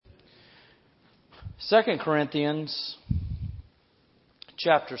2 Corinthians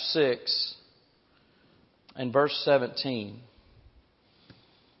chapter 6 and verse 17.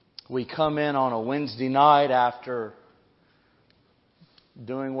 We come in on a Wednesday night after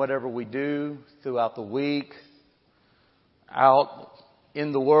doing whatever we do throughout the week, out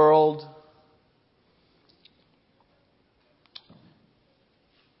in the world.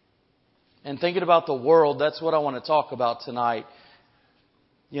 And thinking about the world, that's what I want to talk about tonight.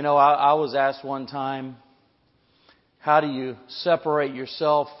 You know, I was asked one time, how do you separate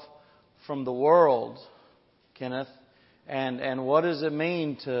yourself from the world, Kenneth? And what does it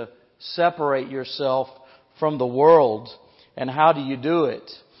mean to separate yourself from the world? And how do you do it?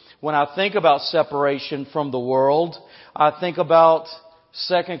 When I think about separation from the world, I think about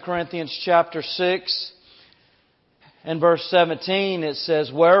 2 Corinthians chapter 6 and verse 17. It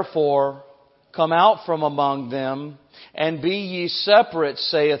says, "Wherefore, come out from among them, and be ye separate,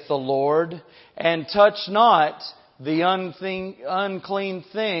 saith the Lord, and touch not the unclean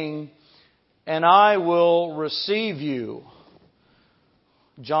thing, and I will receive you."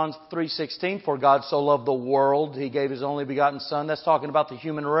 John 3:16, "For God so loved the world, He gave His only begotten Son." That's talking about the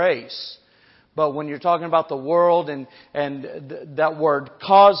human race. But when you're talking about the world and that word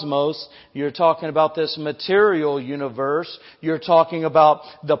cosmos, you're talking about this material universe. You're talking about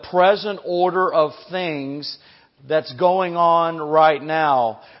the present order of things that's going on right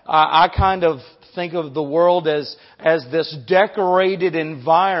now. I kind of think of the world as this decorated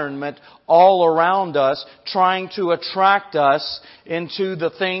environment all around us, trying to attract us into the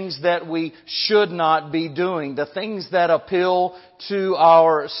things that we should not be doing, the things that appeal to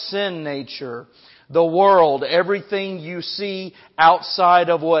our sin nature. The world, everything you see outside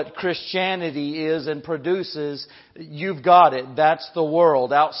of what Christianity is and produces, you've got it. That's the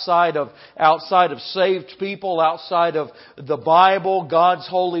world. Outside of saved people, outside of the Bible, God's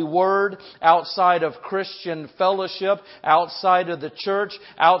holy word, outside of Christian fellowship, outside of the church,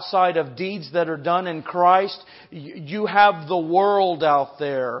 outside of deeds that are done in Christ, you have the world out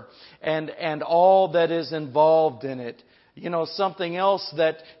there and all that is involved in it. You know, something else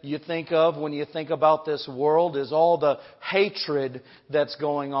that you think of when you think about this world is all the hatred that's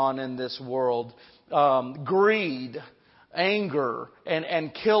going on in this world. Greed, anger,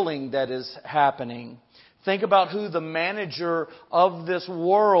 and killing that is happening. Think about who the manager of this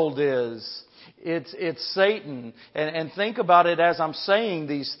world is. It's Satan. And think about it as I'm saying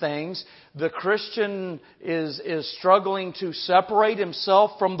these things. The Christian is struggling to separate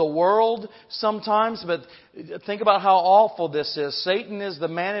himself from the world sometimes, but think about how awful this is. Satan is the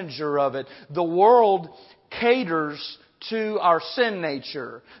manager of it. The world caters to our sin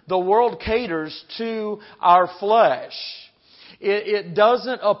nature. The world caters to our flesh. It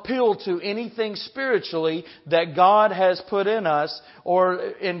doesn't appeal to anything spiritually that God has put in us or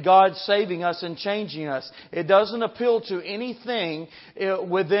in God saving us and changing us. It doesn't appeal to anything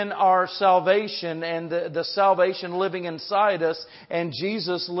within our salvation and the salvation living inside us and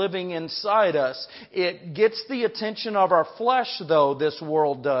Jesus living inside us. It gets the attention of our flesh, though, this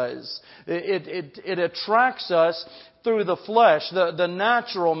world does. It attracts us through the flesh, the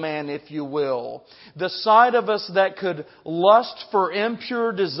natural man, if you will. The side of us that could lust for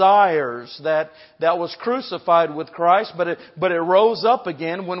impure desires that was crucified with Christ, but it rose up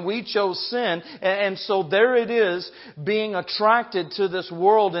again when we chose sin. And so there it is, being attracted to this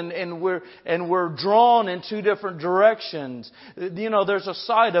world, and we're drawn in two different directions. You know, there's a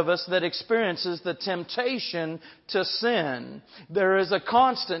side of us that experiences the temptation to sin. There is a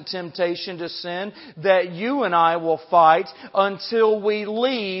constant temptation to sin that you and I will fight until we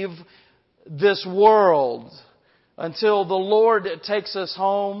leave this world, until the Lord takes us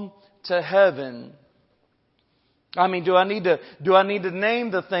home to heaven. I mean, do I need to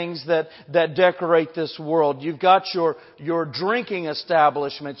name the things that decorate this world? You've got your drinking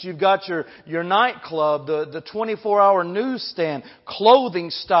establishments. You've got your nightclub, the 24-hour newsstand, clothing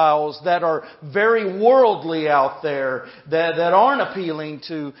styles that are very worldly out there, that aren't appealing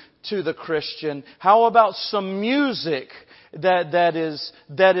to the Christian. How about some music that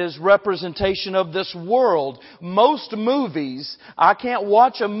is representation of this world? Most movies, I can't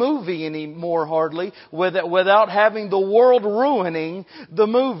watch a movie anymore hardly without having the world ruining the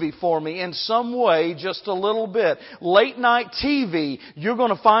movie for me in some way, just a little bit. Late night TV, you're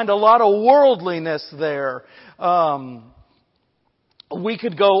going to find a lot of worldliness there. We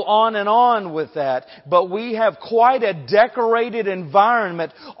could go on and on with that, but we have quite a decorated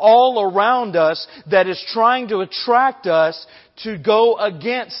environment all around us that is trying to attract us to go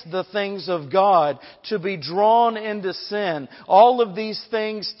against the things of God, to be drawn into sin. All of these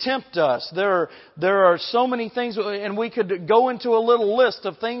things tempt us. There are so many things, and we could go into a little list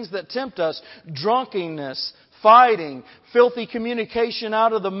of things that tempt us. Drunkenness, fighting, filthy communication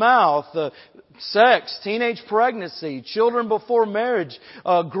out of the mouth, sex, teenage pregnancy, children before marriage,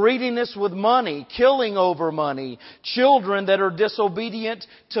 greediness with money, killing over money, children that are disobedient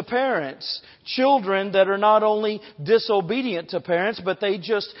to parents, children that are not only disobedient to parents, but they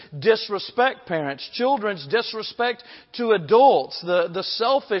just disrespect parents, children's disrespect to adults, the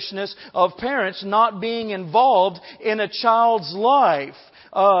selfishness of parents not being involved in a child's life.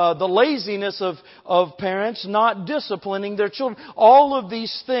 The laziness of parents not disciplining their children. All of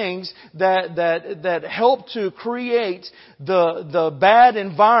these things that help to create the bad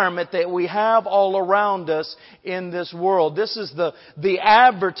environment that we have all around us in this world. This is the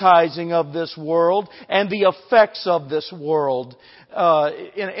advertising of this world and the effects of this world.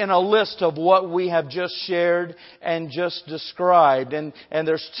 In a list of what we have just shared and just described. And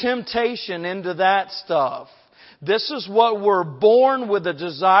there's temptation into that stuff. This is what we're born with a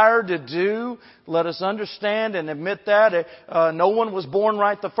desire to do. Let us understand and admit that. No one was born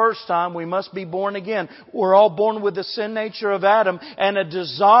right the first time. We must be born again. We're all born with the sin nature of Adam and a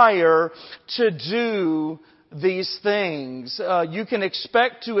desire to do these things. You can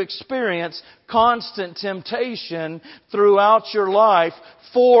expect to experience constant temptation throughout your life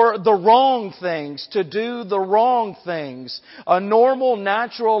for the wrong things, to do the wrong things. A normal,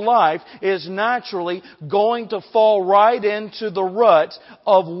 natural life is naturally going to fall right into the rut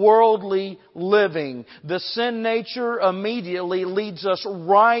of worldly living. The sin nature immediately leads us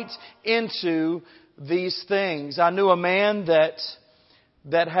right into these things. I knew a man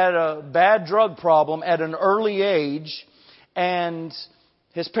that had a bad drug problem at an early age, and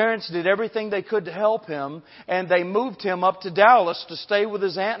his parents did everything they could to help him, and they moved him up to Dallas to stay with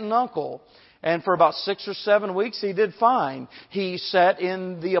his aunt and uncle. And for about 6 or 7 weeks, he did fine. He sat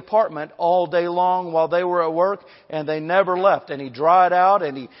in the apartment all day long while they were at work, and they never left. And he dried out,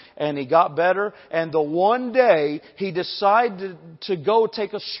 and he got better. And the one day, he decided to go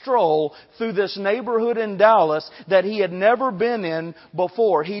take a stroll through this neighborhood in Dallas that he had never been in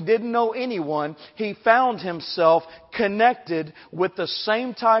before. He didn't know anyone. He found himself connected with the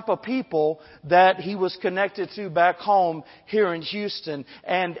same type of people that he was connected to back home here in Houston.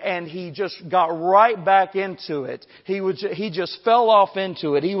 And he just got right back into it. He just fell off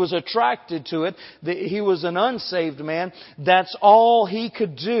into it. He was attracted to it. He was an unsaved man. That's all he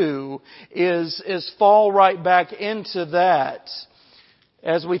could do is fall right back into that.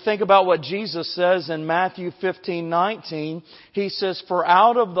 As we think about what Jesus says in Matthew 15:19, He says, "For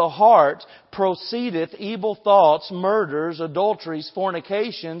out of the heart proceedeth evil thoughts, murders, adulteries,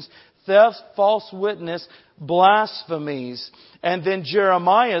 fornications, thefts, false witness, blasphemies." And then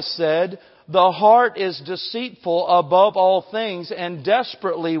Jeremiah said, "The heart is deceitful above all things and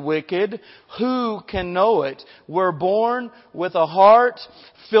desperately wicked. Who can know it?" We're born with a heart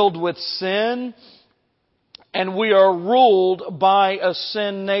filled with sin, and we are ruled by a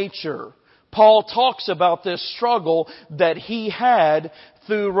sin nature. Paul talks about this struggle that he had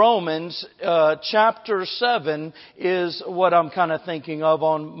through Romans. Chapter 7 is what I'm kind of thinking of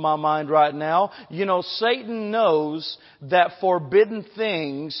on my mind right now. You know, Satan knows that forbidden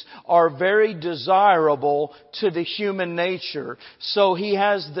things are very desirable to the human nature. So he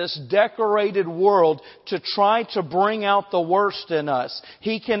has this decorated world to try to bring out the worst in us.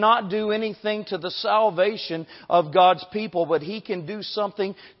 He cannot do anything to the salvation of God's people, but he can do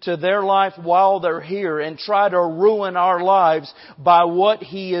something to their life while they're here and try to ruin our lives by what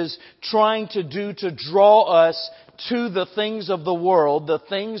he is trying to do to draw us to the things of the world, the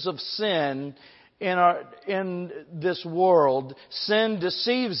things of sin in this world. Sin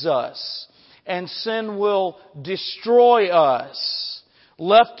deceives us, and sin will destroy us.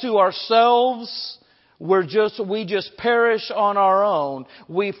 Left to ourselves, we just perish on our own.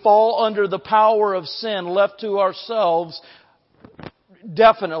 We fall under the power of sin. Left to ourselves,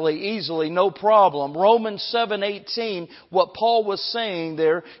 definitely, easily, no problem. Romans 7:18, what Paul was saying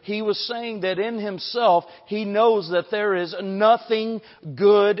there, he was saying that in himself, he knows that there is nothing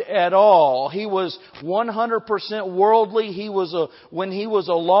good at all. He was 100% worldly. When he was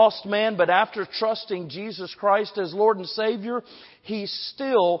a lost man, but after trusting Jesus Christ as Lord and Savior, he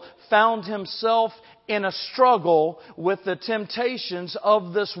still found himself in a struggle with the temptations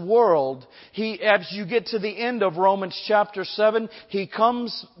of this world. As you get to the end of Romans chapter 7, he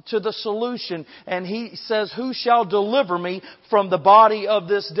comes to the solution and he says, "Who shall deliver me from the body of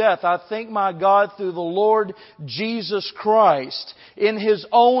this death? I thank my God through the Lord Jesus Christ." In his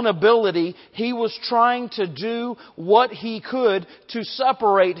own ability, he was trying to do what he could to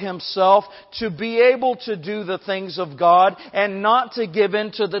separate himself, to be able to do the things of God and not to give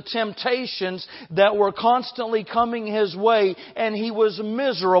in to the temptations that were constantly coming his way. And he was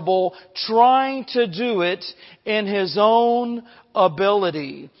miserable trying to do it in his own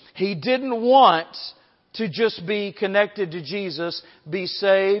ability. He didn't want to just be connected to Jesus, be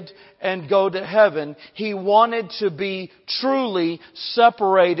saved, and go to heaven. He wanted to be truly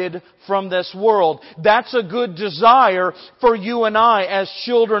separated from this world. That's a good desire for you and I as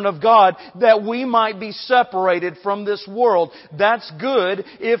children of God, that we might be separated from this world. That's good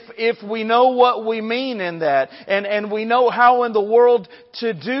if we know what we mean in that, and we know how in the world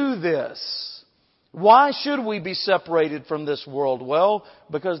to do this. Why should we be separated from this world? Well,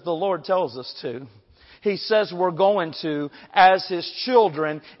 because the Lord tells us to. He says we're going to as His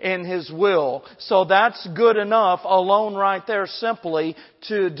children in His will. So that's good enough alone right there, simply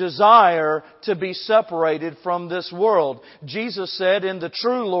to desire to be separated from this world. Jesus said in the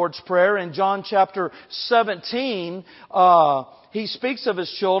true Lord's Prayer in John chapter 17, He speaks of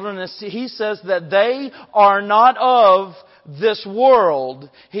His children and He says that they are not of this world.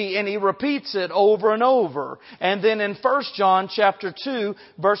 He repeats it over and over. And then in 1 John chapter 2,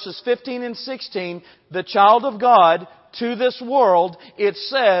 verses 15 and 16, the child of God to this world, it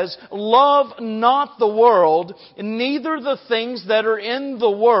says, "Love not the world, neither the things that are in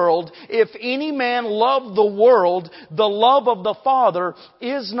the world. If any man love the world, the love of the Father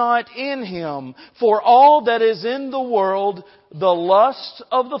is not in him. For all that is in the world, the lust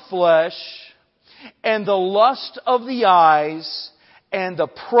of the flesh, and the lust of the eyes, and the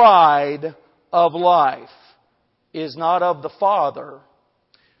pride of life, is not of the Father,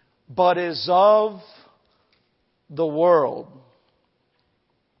 but is of the world."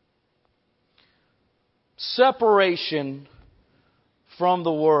 Separation from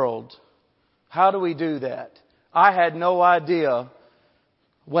the world. How do we do that? I had no idea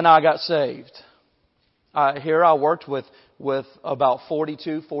when I got saved. Here I worked with about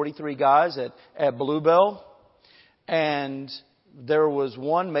 42, 43 guys at Bluebell. And there was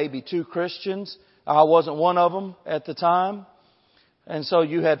one, maybe two Christians. I wasn't one of them at the time. And so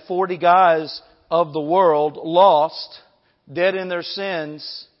you had 40 guys of the world, lost, dead in their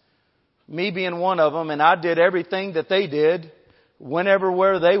sins. Me being one of them. And I did everything that they did. Went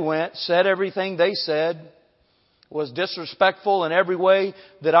everywhere they went. Said everything they said. Was disrespectful in every way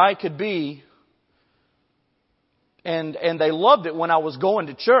that I could be. And they loved it when I was going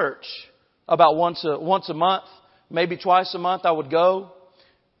to church. About once a month, maybe twice a month I would go.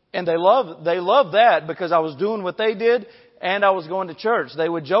 And they loved that because I was doing what they did and I was going to church. They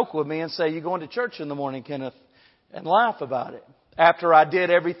would joke with me and say, "You going to church in the morning, Kenneth?" And laugh about it. After I did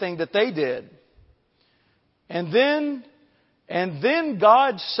everything that they did. And then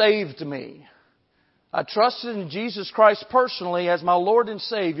God saved me. I trusted in Jesus Christ personally as my Lord and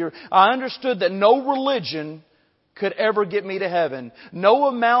Savior. I understood that no religion could ever get me to heaven. No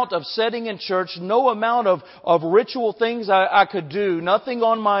amount of sitting in church, no amount of ritual things I could do, nothing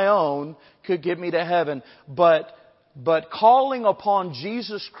on my own could get me to heaven. But calling upon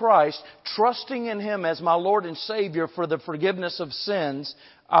Jesus Christ, trusting in Him as my Lord and Savior for the forgiveness of sins,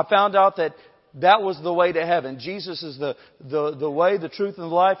 I found out that was the way to heaven. Jesus is the way, the truth,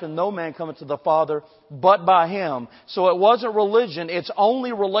 and the life, and no man cometh to the Father but by Him. So it wasn't religion. It's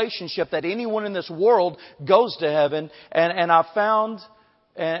only relationship that anyone in this world goes to heaven. And I found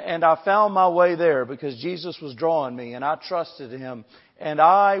my way there because Jesus was drawing me and I trusted Him. And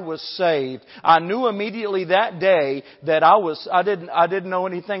I was saved. I knew immediately that day that I didn't know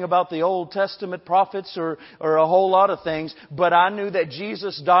anything about the Old Testament prophets or a whole lot of things, but I knew that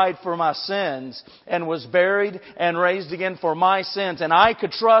Jesus died for my sins and was buried and raised again for my sins. And I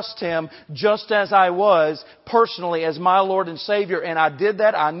could trust Him just as I was personally as my Lord and Savior. And I did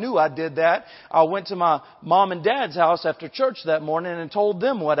that. I knew I did that. I went to my mom and dad's house after church that morning and told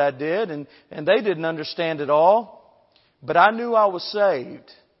them what I did, and they didn't understand it all. But I knew I was saved.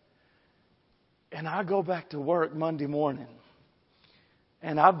 And I go back to work Monday morning.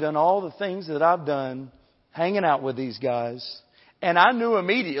 And I've done all the things that I've done hanging out with these guys. And I knew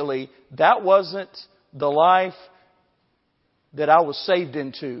immediately that wasn't the life that I was saved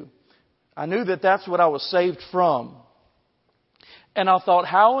into. I knew that that's what I was saved from. And I thought,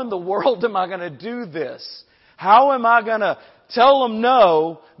 how in the world am I going to do this? How am I going Tell them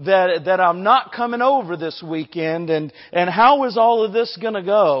no, that I'm not coming over this weekend, and how is all of this going to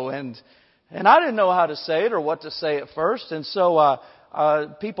go? And I didn't know how to say it or what to say at first, and so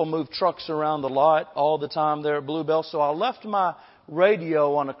people move trucks around the lot all the time there at Bluebell, so I left my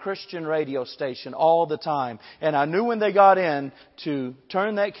radio on a Christian radio station all the time. And I knew when they got in to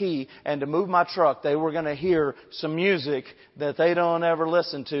turn that key and to move my truck, they were going to hear some music that they don't ever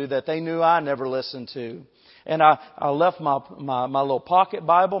listen to, that they knew I never listened to. And I left my little pocket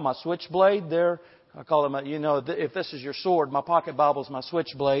Bible, my switchblade there. I call it if this is your sword, my pocket Bible is my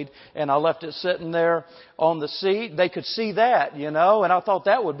switchblade. And I left it sitting there on the seat. They could see that, and I thought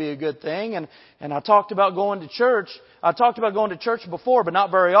that would be a good thing. And I talked about going to church. I talked about going to church before, but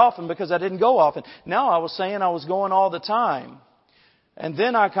not very often because I didn't go often. Now I was saying I was going all the time. And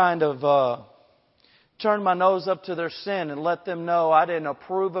then I kind of turned my nose up to their sin and let them know I didn't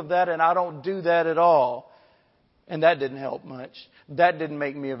approve of that and I don't do that at all. And that didn't help much. That didn't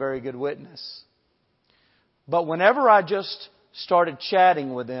make me a very good witness. But whenever I just started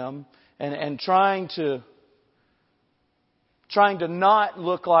chatting with them and trying to not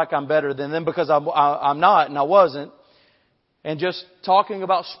look like I'm better than them, because I'm not and I wasn't, and just talking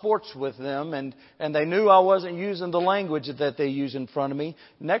about sports with them, and they knew I wasn't using the language that they use in front of me.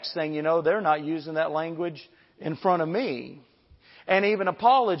 Next thing you know, they're not using that language in front of me. And even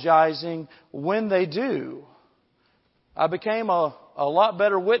apologizing when they do. I became a lot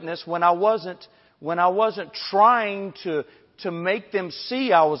better witness when I wasn't trying to make them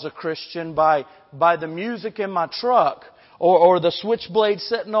see I was a Christian by the music in my truck or the switchblade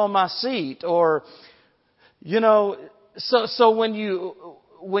sitting on my seat, or so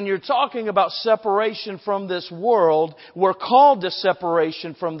when you're talking about separation from this world, we're called to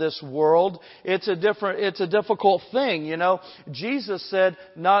separation from this world. It's a difficult thing, Jesus said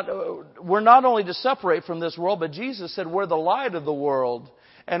we're not only to separate from this world, but Jesus said we're the light of the world.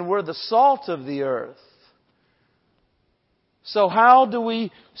 And we're the salt of the earth. So how do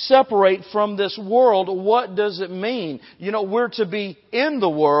we separate from this world? What does it mean? We're to be in the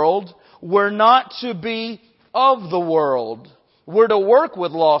world. We're not to be of the world. We're to work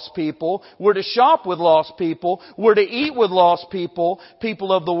with lost people. We're to shop with lost people. We're to eat with lost people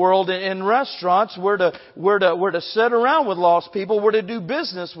of the world in restaurants. We're to sit around with lost people. We're to do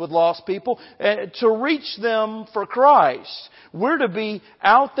business with lost people to reach them for Christ. We're to be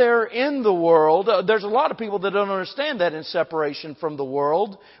out there in the world. There's a lot of people that don't understand that in separation from the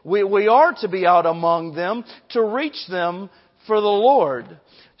world. We are to be out among them to reach them for the Lord.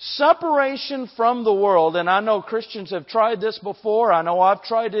 Separation from the world, and I know Christians have tried this before. I know I've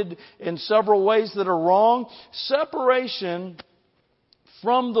tried it in several ways that are wrong. Separation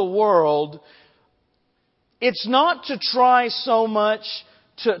from the world, it's not to try so much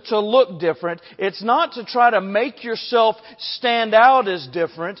to look different. It's not to try to make yourself stand out as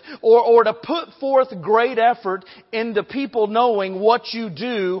different or to put forth great effort into people knowing what you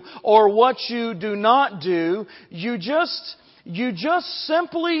do or what you do not do. You just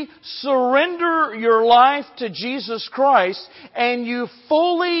simply surrender your life to Jesus Christ and you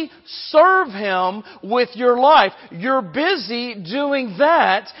fully serve Him with your life. You're busy doing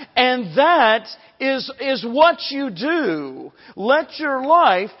that, and that is what you do. Let your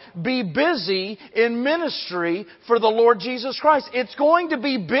life be busy in ministry for the Lord Jesus Christ. It's going to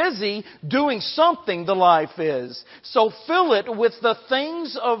be busy doing something, the life is. So fill it with the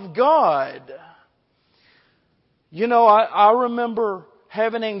things of God. I remember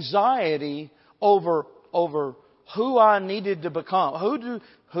having anxiety over who I needed to become.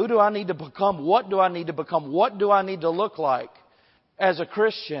 Who do I need to become? What do I need to become? What do I need to look like as a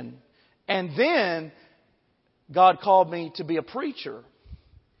Christian? And then God called me to be a preacher.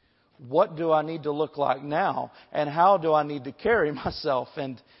 What do I need to look like now? And how do I need to carry myself?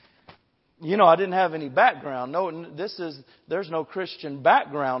 And I didn't have any background. There's no Christian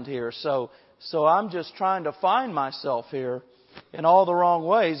background here. So I'm just trying to find myself here in all the wrong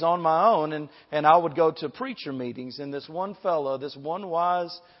ways on my own. And I would go to preacher meetings. And this one fellow, this one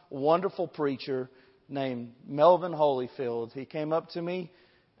wise, wonderful preacher named Melvin Holyfield, he came up to me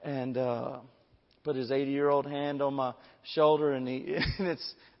and put his 80-year-old hand on my shoulder. And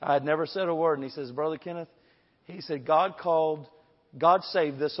I had never said a word. And he says, Brother Kenneth, he said, God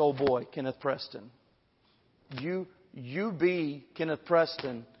saved this old boy, Kenneth Preston. You be Kenneth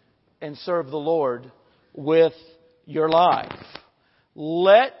Preston and serve the Lord with your life.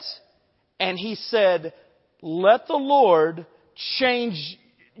 And he said, let the Lord change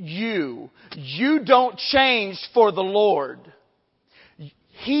you. You don't change for the Lord.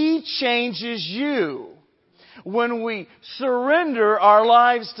 He changes you. When we surrender our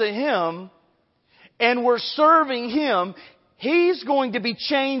lives to Him and we're serving Him, He's going to be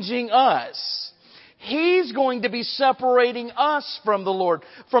changing us. He's going to be separating us from the Lord,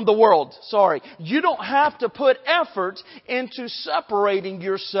 from the world. Sorry. You don't have to put effort into separating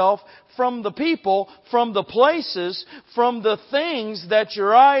yourself from the people, from the places, from the things that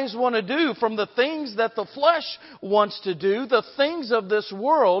your eyes want to do, from the things that the flesh wants to do, the things of this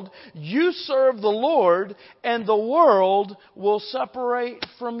world. You serve the Lord and the world will separate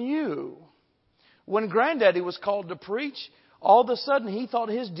from you. When Granddaddy was called to preach, all of a sudden he thought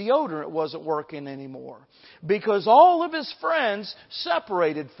his deodorant wasn't working anymore because all of his friends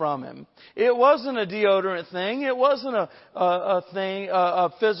separated from him. It wasn't a deodorant thing. It wasn't a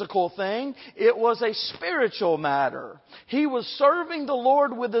physical thing. It was a spiritual matter. He was serving the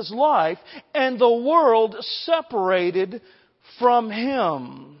Lord with his life and the world separated from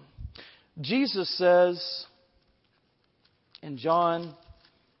him. Jesus says in John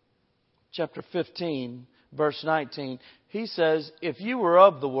chapter 15, verse 19, He says, if you were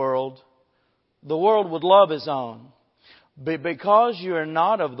of the world would love his own. But because you are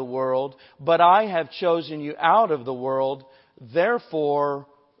not of the world, but I have chosen you out of the world, therefore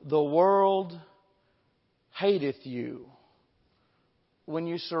the world hateth you. When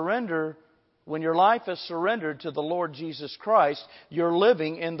you surrender, when your life is surrendered to the Lord Jesus Christ, you're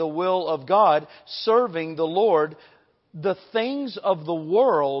living in the will of God, serving the Lord. The things of the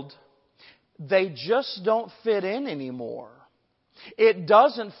world, they just don't fit in anymore. It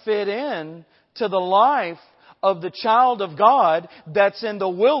doesn't fit in to the life of the child of God that's in the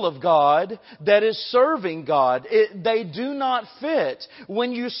will of God, that is serving God. They do not fit.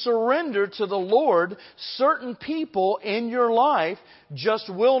 When you surrender to the Lord, certain people in your life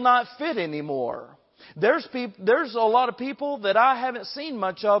just will not fit anymore. There's a lot of people that I haven't seen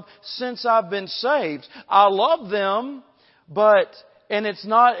much of since I've been saved. I love them, and it's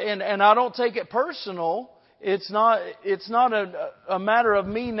not, and I don't take it personal. It's not a matter of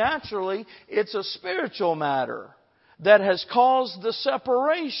me naturally. It's a spiritual matter that has caused the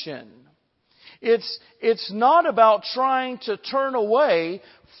separation. It's not about trying to turn away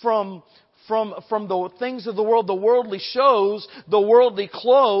from the things of the world, the worldly shows, the worldly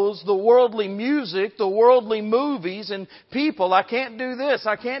clothes, the worldly music, the worldly movies and people. I can't do this,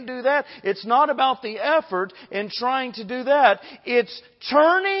 I can't do that. It's not about the effort in trying to do that. It's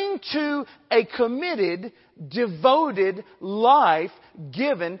turning to a committed, devoted life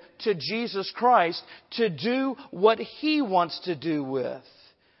given to Jesus Christ to do what He wants to do with.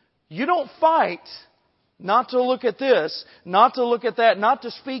 You don't fight not to look at this, not to look at that, not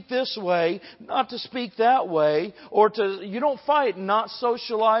to speak this way, not to speak that way, you don't fight not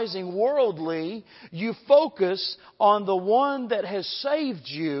socializing worldly. You focus on the one that has saved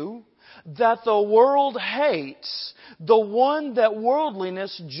you, that the world hates, the one that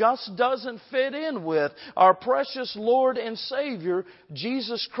worldliness just doesn't fit in with, our precious Lord and Savior,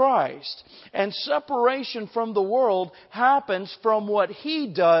 Jesus Christ. And separation from the world happens from what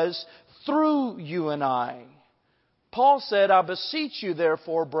He does through you and I. Paul said, I beseech you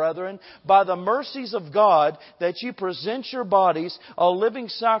therefore, brethren, by the mercies of God, that you present your bodies a living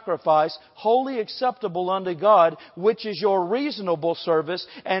sacrifice, wholly acceptable unto God, which is your reasonable service,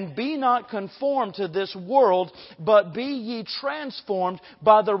 and be not conformed to this world, but be ye transformed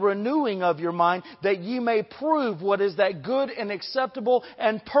by the renewing of your mind, that ye may prove what is that good and acceptable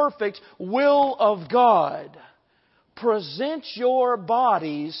and perfect will of God. Present your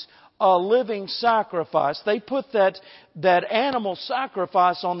bodies a living sacrifice. They put that animal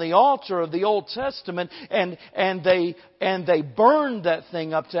sacrifice on the altar of the Old Testament and they burned that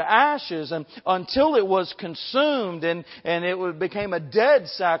thing up to ashes and until it was consumed and it became a dead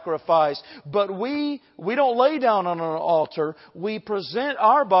sacrifice. But we don't lay down on an altar. We present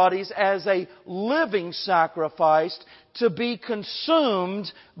our bodies as a living sacrifice to be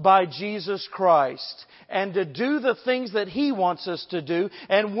consumed by Jesus Christ and to do the things that He wants us to do.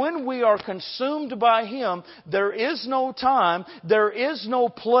 And when we are consumed by Him, there is no time, there is no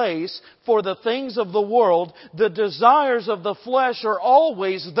place for the things of the world. The desires of the flesh are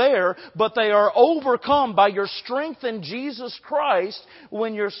always there, but they are overcome by your strength in Jesus Christ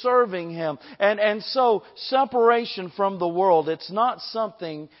when you're serving Him. And so separation from the world, it's not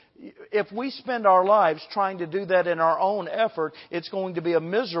something. If we spend our lives trying to do that in our own effort, it's going to be a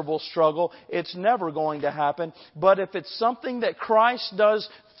miserable struggle. It's never going to happen. But if it's something that Christ does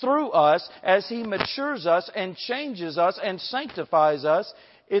through us as He matures us and changes us and sanctifies us,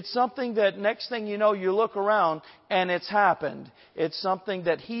 it's something that next thing you know, you look around and it's happened. It's something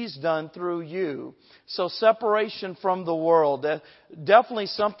that He's done through you. So separation from the world, definitely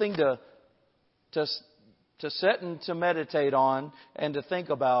something to sit and to meditate on and to think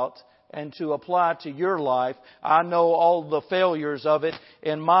about and to apply to your life. I know all the failures of it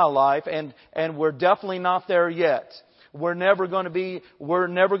in my life, and we're definitely not there yet. We're never going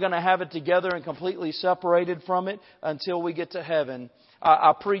to have it together and completely separated from it until we get to heaven.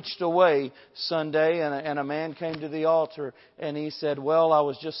 I preached away Sunday, and a man came to the altar, and he said, well, I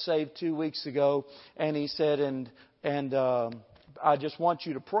was just saved 2 weeks ago, and he said, I just want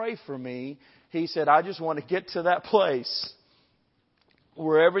you to pray for me. He said, I just want to get to that place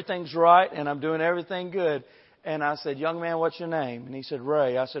where everything's right and I'm doing everything good. And I said, young man, what's your name? And he said,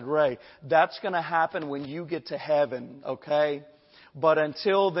 Ray. I said, Ray, that's going to happen when you get to heaven, okay? But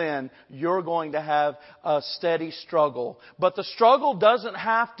until then, you're going to have a steady struggle. But the struggle doesn't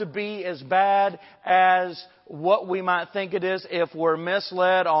have to be as bad as what we might think it is if we're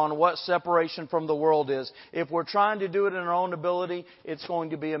misled on what separation from the world is. If we're trying to do it in our own ability, it's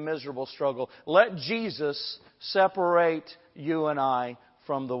going to be a miserable struggle. Let Jesus separate you and I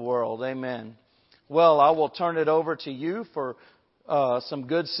from the world. Amen. Well, I will turn it over to you for some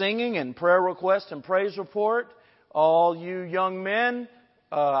good singing and prayer request and praise report. All you young men,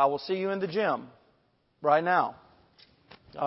 I will see you in the gym right now.